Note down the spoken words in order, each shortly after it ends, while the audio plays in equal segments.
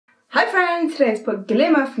friends, today let's put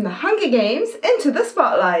Glimmer from the Hunger Games into the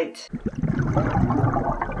spotlight.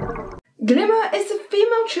 Glimmer is a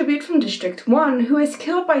female tribute from District 1 who is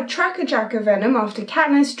killed by Tracker venom after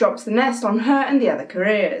Katniss drops the nest on her and the other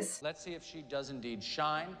careers. Let's see if she does indeed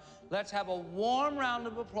shine. Let's have a warm round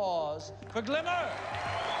of applause for Glimmer!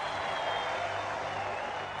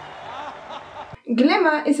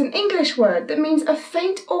 Glimmer is an English word that means a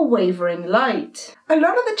faint or wavering light. A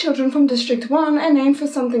lot of the children from District 1 are named for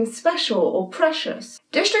something special or precious.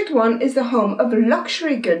 District 1 is the home of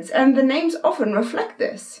luxury goods and the names often reflect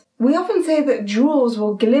this. We often say that jewels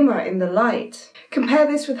will glimmer in the light. Compare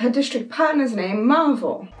this with her district partner's name,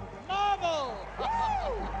 Marvel. Marvel!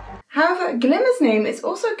 However, Glimmer's name is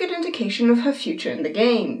also a good indication of her future in the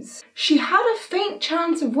games. She had a faint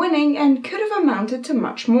chance of winning and could have amounted to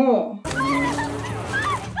much more.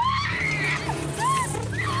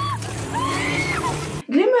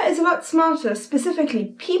 Glimmer is a lot smarter,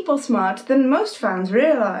 specifically people smart, than most fans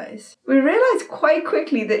realise. We realise quite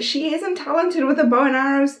quickly that she isn't talented with the bow and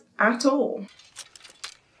arrows at all.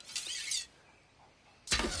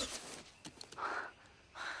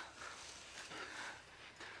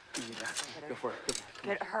 Go for it.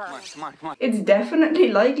 Get her. Come on. It's definitely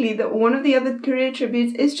likely that one of the other career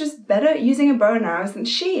tributes is just better at using a bow and arrows than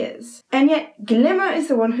she is. And yet, Glimmer is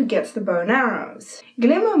the one who gets the bow and arrows.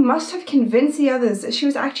 Glimmer must have convinced the others that she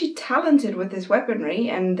was actually talented with this weaponry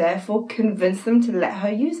and therefore convinced them to let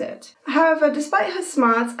her use it. However, despite her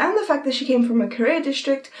smarts and the fact that she came from a career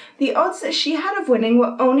district, the odds that she had of winning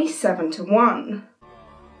were only 7 to 1.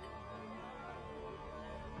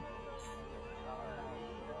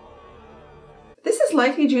 This is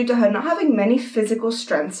likely due to her not having many physical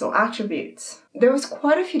strengths or attributes. There was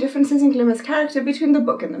quite a few differences in Glimmer's character between the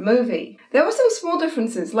book and the movie. There were some small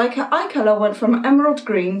differences, like her eye colour went from emerald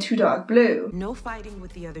green to dark blue. No fighting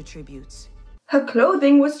with the other tributes. Her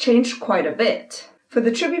clothing was changed quite a bit. For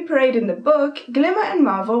the tribute parade in the book, Glimmer and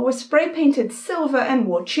Marvel were spray-painted silver and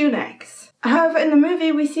wore tunics. However, in the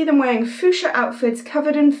movie we see them wearing fuchsia outfits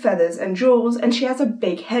covered in feathers and jewels, and she has a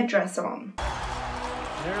big headdress on.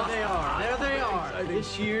 There they are.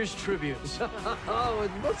 This year's tributes. Oh,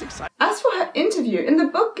 it's most exciting. As for her interview, in the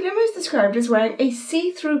book, Glimmer is described as wearing a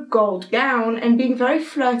see-through gold gown and being very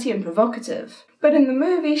flirty and provocative. But in the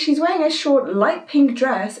movie, she's wearing a short light pink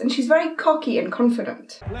dress and she's very cocky and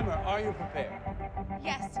confident. Glimmer, are you prepared?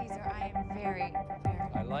 Yes, Caesar, I am very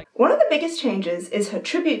prepared. One of the biggest changes is her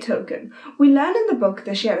tribute token. We learn in the book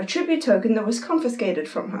that she had a tribute token that was confiscated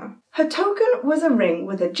from her. Her token was a ring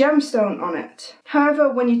with a gemstone on it. However,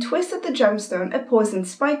 when you twisted the gemstone, a poisoned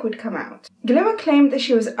spike would come out. Glimmer claimed that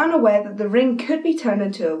she was unaware that the ring could be turned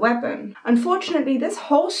into a weapon. Unfortunately, this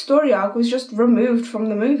whole story arc was just removed from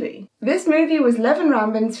the movie. This movie was Levin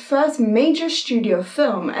Rambin's first major studio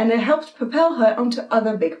film, and it helped propel her onto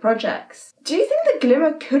other big projects. Do you think that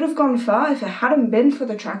Glimmer could have gone far if it hadn't been for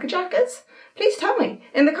the Tracker Jackers? Please tell me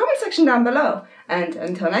in the comment section down below. And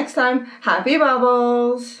until next time, happy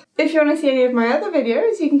bubbles! If you want to see any of my other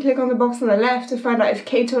videos, you can click on the box on the left to find out if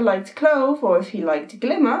Kato liked Clove or if he liked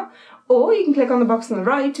Glimmer, or you can click on the box on the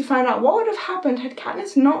right to find out what would have happened had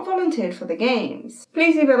Katniss not volunteered for the games.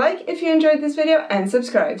 Please leave a like if you enjoyed this video and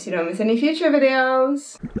subscribe so you don't miss any future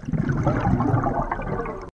videos.